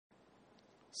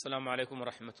அஸ்ஸலாமு அலைக்கும்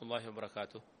வரஹ்மத்துல்லாஹி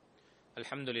வபரகாத்துஹு.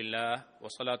 அல்ஹம்துலில்லாஹ்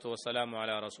வஸ்ஸலாத்து வஸ்ஸலாமு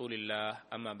அலா ரசூலில்லாஹ்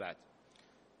அம்மா பஅத்.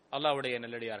 அல்லாஹ்வுடைய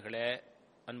நல்லடியார்களே,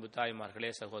 அன்பு தாய்மார்களே,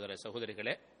 சகோதர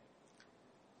சகோதரிகளே,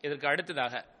 இதற்கு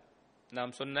அடுத்ததாக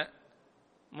நாம் சொன்ன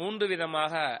 3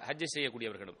 விதமாக ஹஜ்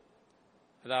செய்யக்கூடியவர்களும்,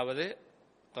 அதாவது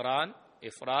குர்ஆன்,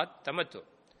 இஃப்ராத், தமத்து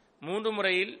 3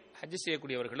 முறையில் ஹஜ்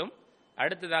செய்யக்கூடியவர்களும்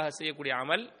அடுத்ததாக செய்யக்கூடிய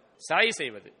அமல் சாய்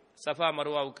செய்வது, சஃபா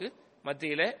மருவாவுக்கு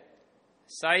மத்தியிலே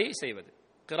சாய் செய்வது.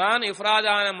 குர்ஆன்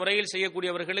இஃப்ராதான முறையில்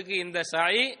செய்யக்கூடியவர்களுக்கு இந்த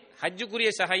சாய் ஹஜ்ஜுக்குரிய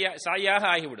சாயாக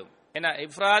ஆகிவிடும். ஏன்னா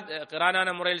இஃப்ராத் குர்ஆனான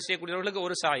முறையில் செய்யக்கூடியவர்களுக்கு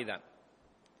ஒரு சாய் தான்.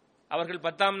 அவர்கள்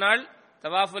 10ஆம் நாள்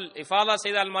தவாஃபுல் இஃபாதா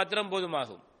செய்தால் மாத்திரம்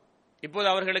போதுமாகும், இப்போது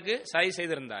அவர்களுக்கு சாய்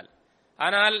செய்திருந்தால்.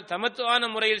 ஆனால்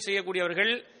தமத்துவான முறையில்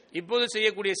செய்யக்கூடியவர்கள் இப்போது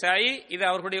செய்யக்கூடிய சாய் இது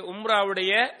அவர்களுடைய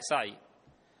உம்ராவுடைய சாய்.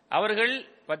 அவர்கள்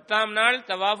 10ஆம் நாள்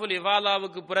தவாஃபுல்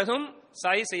இஃபாதாவுக்கு பிறகும்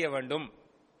சாய் செய்ய வேண்டும்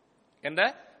என்ற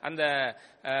அந்த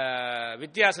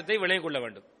வித்தியாசத்தை விளங்கிக் கொள்ள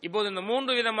வேண்டும். இப்போது இந்த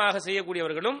 3 விதமாக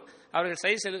செய்யக்கூடியவர்களும் அவர்கள்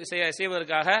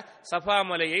செய்வதற்காக சஃபா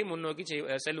மலையை முன்னோக்கி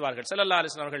செல்வார்கள். ஸல்லல்லாஹு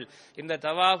அலைஹி வஸல்லம் அவர்கள் இந்த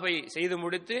தவாஃபை செய்து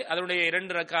முடித்து அதனுடைய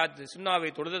 2 ரக்காத்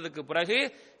சுன்னாவை தொழுதற்கு பிறகு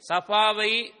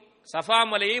சஃபா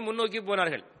மலையை முன்னோக்கி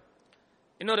போனார்கள்.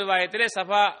 இன்னொரு ரிவாயத்திலே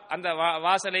சஃபா அந்த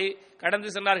வாசலை கடந்து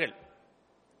சென்றார்கள்.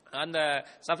 அந்த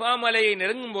சஃபா மலையை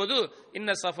நெருங்கும் போது இன்ன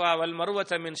சஃபா வல்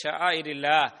மர்வத மின்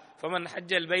ஷஆயிரில்லாஹ் ஃபமன்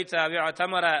ஹஜ்ஜல் பைத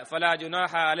வஅதமர ஃபலா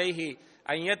ஜுனாஹ அலைஹி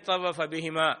அன் யத்தவஃப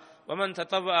பிஹிமா வமன்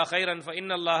தத்தவஅ கைரன்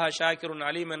ஃபஇன்னல்லாஹ ஷாக்கிருன்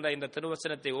அலீம் என்ற இந்த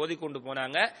திருவசனத்தை ஓதிக்கொண்டு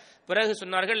போனாங்க. பிறகு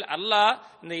சொன்னார்கள், அல்லாஹ்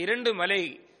இந்த 2 மலை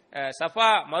சஃபா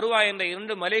மருவா என்ற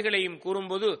 2 மலைகளையும்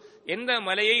கூறும்போது எந்த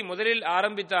மலையை முதலில்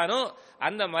ஆரம்பித்தானோ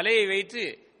அந்த மலையை வைத்து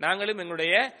நாங்களும்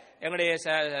எங்களுடைய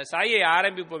சாயை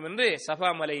ஆரம்பிப்போம் என்று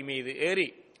சஃபா மலை மீது ஏறி,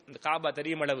 இந்த காபா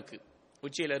தெரியும் அளவுக்கு,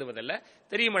 உச்சியில் ஏறுவதல்ல,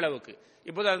 தெரியும் அளவுக்கு,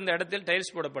 இப்போது அந்த இடத்தில்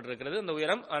டைல்ஸ் போடப்பட்டிருக்கிறது, அந்த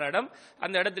உயரம் ஆன இடம்,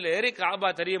 அந்த இடத்தில் ஏறி காபா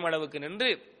தெரியும் அளவுக்கு நின்று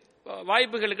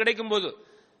வாய்ப்புகள் கிடைக்கும் போது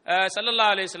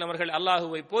ஸல்லல்லாஹு அலைஹி வஸல்லம் அவர்கள்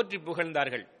அல்லாஹுவை போற்றி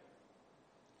புகழ்ந்தார்கள்.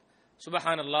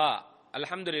 சுப்ஹானல்லாஹ்,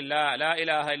 அல்ஹம்துலில்லாஹ், லா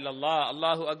இலாஹ இல்லல்லாஹ்,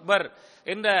 அல்லாஹு அக்பர்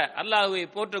என்ற அல்லாஹுவை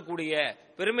போற்றக்கூடிய,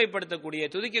 பெருமைப்படுத்தக்கூடிய,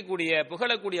 துதிக்கக்கூடிய,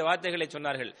 புகழக்கூடிய வார்த்தைகளை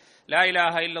சொன்னார்கள். லா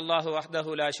இலாஹ இல்லல்லாஹு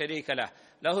வஹ்தஹு லா ஷரீக லஹ்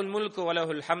லஹுல் முல்கு வ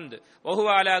லஹுல் ஹம்து வ ஹுவ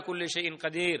அலா குல்லி ஷைஇன்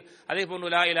கதீர். அதே போன்று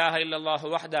லா இலாஹ இல்லல்லாஹு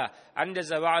வஹ்தஹு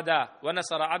அன்ஜஸ வஅதஹு வ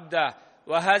நஸர அப்தஹு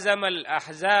வ ஹஸமல்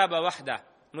அஹ்ஸாப வஹ்தஹு.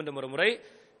 3 முறை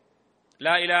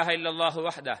லா இலாஹ இல்லல்லாஹு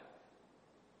வஹ்தஹு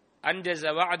அன்ஜஸ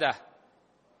வஅதஹு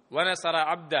வ நஸர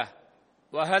அப்தஹு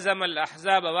வ ஹஸமல்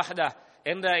அஹ்ஸாப வஹ்தஹு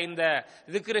என்ற இந்த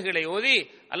திக்ருகளை ஓதி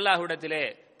அல்லாஹ்விடத்திலே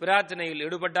பிரார்த்தனையில்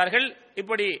ஈடுபட்டார்கள்.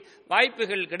 இப்படி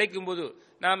வாய்ப்புகள் கிடைக்கும் போது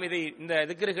நாம் இந்த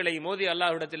திக்ருகளை மோதி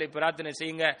அல்லாஹ்விடத்திலே பிரார்த்தனை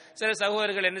செய்யுங்க. சில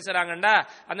சகோதரர்கள் என்ன செய்றாங்கன்னா,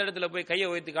 அந்த இடத்துல போய் கையை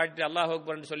உயர்த்தி காட்டிட்டு அல்லாஹ்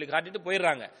அக்பர்னு சொல்லி காட்டிட்டு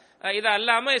போயிடுறாங்க. இதை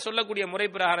அல்லாம சொல்லக்கூடிய முறை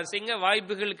பிரகாரம் செய்யுங்க.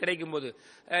 வாய்ப்புகள் கிடைக்கும் போது,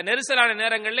 நெரிசலான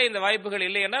நேரங்களில் இந்த வாய்ப்புகள்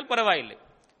இல்லை என்றால் பரவாயில்லை.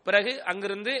 பிறகு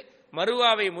அங்கிருந்து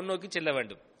மருவாவை முன்னோக்கி செல்ல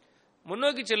வேண்டும்.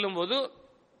 முன்னோக்கி செல்லும் போது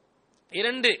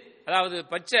 2, அதாவது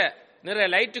பச்சை நிற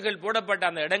லைட்டுகள் போடப்பட்ட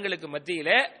அந்த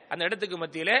இடத்துக்கு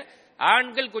மத்தியிலே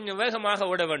ஆண்கள் கொஞ்சம் வேகமாக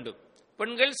ஓட வேண்டும்,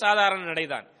 பெண்கள் சாதாரண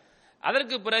நடைதான்.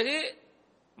 அதற்கு பிறகு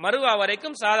மருவா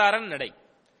வரைக்கும் சாதாரண நடை.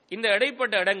 இந்த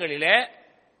இடைப்பட்ட இடங்களிலே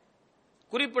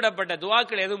குறிப்பிடப்பட்ட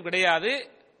துவாக்கள் எதுவும் கிடையாது.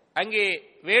 அங்கே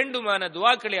வேண்டுமான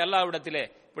துவாக்களை அல்லாஹ்விடத்திலே,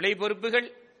 பிழை பொறுப்புகள்,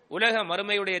 உலக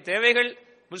மறுமையுடைய தேவைகள்,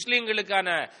 முஸ்லிம்களுக்கான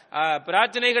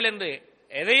பிரார்த்தனைகள் என்று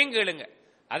எதையும் கேளுங்க.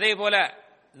 அதே போல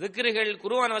திக்ருகள்,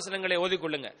 குர்ஆன் வசனங்களை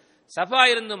ஓதிக்கொள்ளுங்க. சஃபா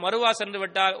இருந்து மருவா சென்று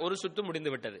விட்டால் ஒரு சுத்து முடிந்து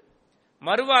விட்டது.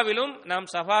 மருவாவிலும் நாம்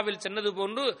சஃபாவில் சென்றது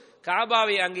போன்று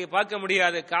காபாவை அங்கே பார்க்க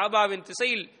முடியாது. காபாவின்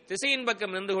திசையின்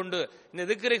பக்கம் நின்று கொண்டு இந்த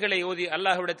திக்ருகளை ஓதி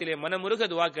அல்லாஹ்விடத்திலே மனமுருக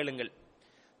துவா கேளுங்கள்.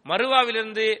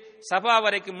 மருவாவிலிருந்து சஃபா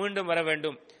வரைக்கும் மீண்டும் வர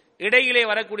வேண்டும். இடையிலே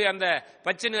வரக்கூடிய அந்த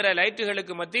பச்சை நிற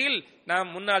லைட்டுகளுக்கு மத்தியில்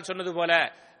நாம் முன்னால் சொன்னது போல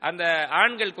அந்த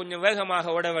ஆண்கள் கொஞ்சம்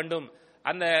வேகமாக ஓட வேண்டும்.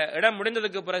 அந்த இடம்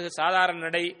முடிந்ததுக்கு பிறகு சாதாரண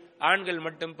நடை, ஆண்கள்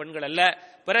மட்டும், பெண்கள் அல்ல.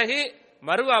 பிறகு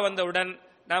மருவா வந்தவுடன்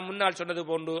நாம் முன்னால் சொன்னது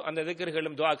போன்று அந்த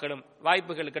திக்ருகளும் துஆக்களும்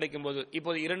வாய்ப்புகள் கிடைக்கும் போது,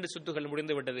 இப்போது 2 சுத்துகள்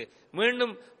முடிந்து விட்டது,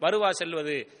 மீண்டும் மருவா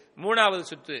செல்வது 3வது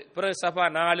சுத்து, பிறகு சஃபா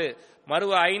 4,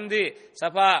 மருவா 5,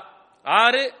 சஃபா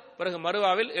 6, பிறகு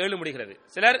மருவாவில் 7 முடிகிறது.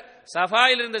 சிலர்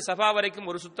சஃபாயிலிருந்து சஃபா வரைக்கும்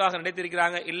ஒரு சுத்தாக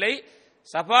நினைத்திருக்கிறாங்க. இல்லை,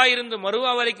 சஃபா இருந்து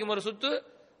மருவா வரைக்கும் ஒரு சுத்து,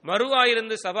 மருவா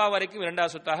இருந்து சஃபா வரைக்கும்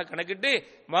 2வது சுத்தாக கணக்கிட்டு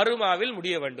மருவாவில்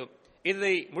முடிய வேண்டும்.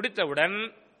 இதை முடித்தவுடன்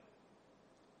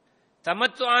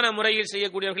தமத்துவான முறையில்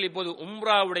செய்யக்கூடியவர்கள் இப்போது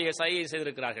உம்ராவுடைய சாயை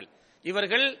செய்திருக்கிறார்கள்.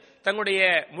 இவர்கள் தங்களுடைய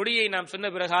முடியை நாம் சொன்ன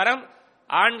பிரகாரம்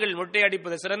ஆண்கள் மொட்டை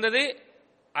அடிப்பது சிறந்தது.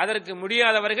 அதற்கு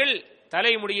முடியாதவர்கள்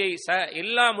தலைமுடியை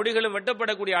எல்லா முடிகளும்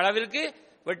வெட்டப்படக்கூடிய அளவிற்கு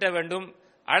வெட்ட வேண்டும்.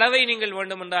 அளவை நீங்கள்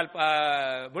வேண்டும் என்றால்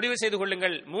முடிவு செய்து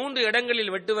கொள்ளுங்கள். 3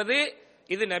 இடங்களில் வெட்டுவது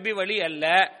இது நபி வழி அல்ல,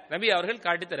 நபி அவர்கள்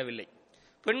காட்டி தரவில்லை.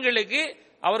 பெண்களுக்கு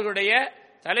அவர்களுடைய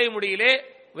தலைமுடியிலே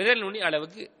விரல் நுனி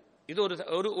அளவுக்கு. இது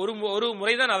ஒரு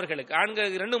முறைதான் அவர்களுக்கு.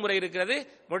 ஆண்களுக்கு 2 முறை இருக்கிறது,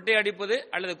 மொட்டை அடிப்பது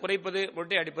அல்லது குறைப்பது,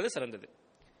 மொட்டை அடிப்பது சிறந்தது.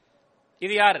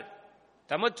 இது யார்?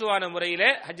 தமத்துவான முறையிலே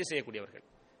ஹஜ் செய்யக்கூடியவர்கள்.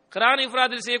 கிரான்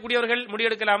இஃப்ராதில் செய்யக்கூடியவர்கள் முடி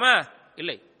எடுக்கலாமா?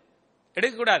 இல்லை,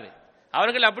 எடுக்கக்கூடாது.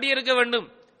 அவர்கள் அப்படியே இருக்க வேண்டும்.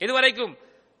 இதுவரைக்கும்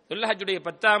துல்ஹஜ்ஜுடைய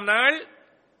 10ஆம் நாள்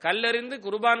கல்லறிந்து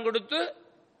குர்பான் கொடுத்து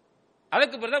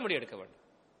அதுக்கு பிறகு முடி எடுக்க வேண்டும்.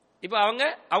 இப்ப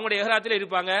அவங்களுடைய இஹ்ராத்தில்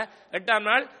இருப்பாங்க. 8ஆம்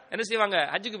நாள் என்ன செய்வாங்க?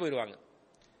 ஹஜ்ஜுக்கு போயிடுவாங்க.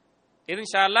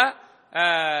 இன்ஷா அல்லாஹ்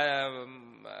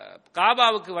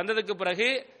காபாவுக்கு வந்ததுக்கு பிறகு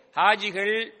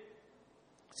ஹாஜிகள்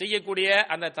செய்யக்கூடிய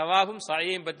அந்த தவாஃபும்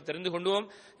சாயையும் பற்றி தெரிந்து கொள்வோம்.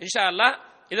 இன்ஷா அல்லாஹ்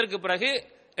இதற்கு பிறகு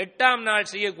 8ஆம் நாள்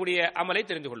செய்யக்கூடிய அமலை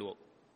தெரிந்து கொள்வோம்.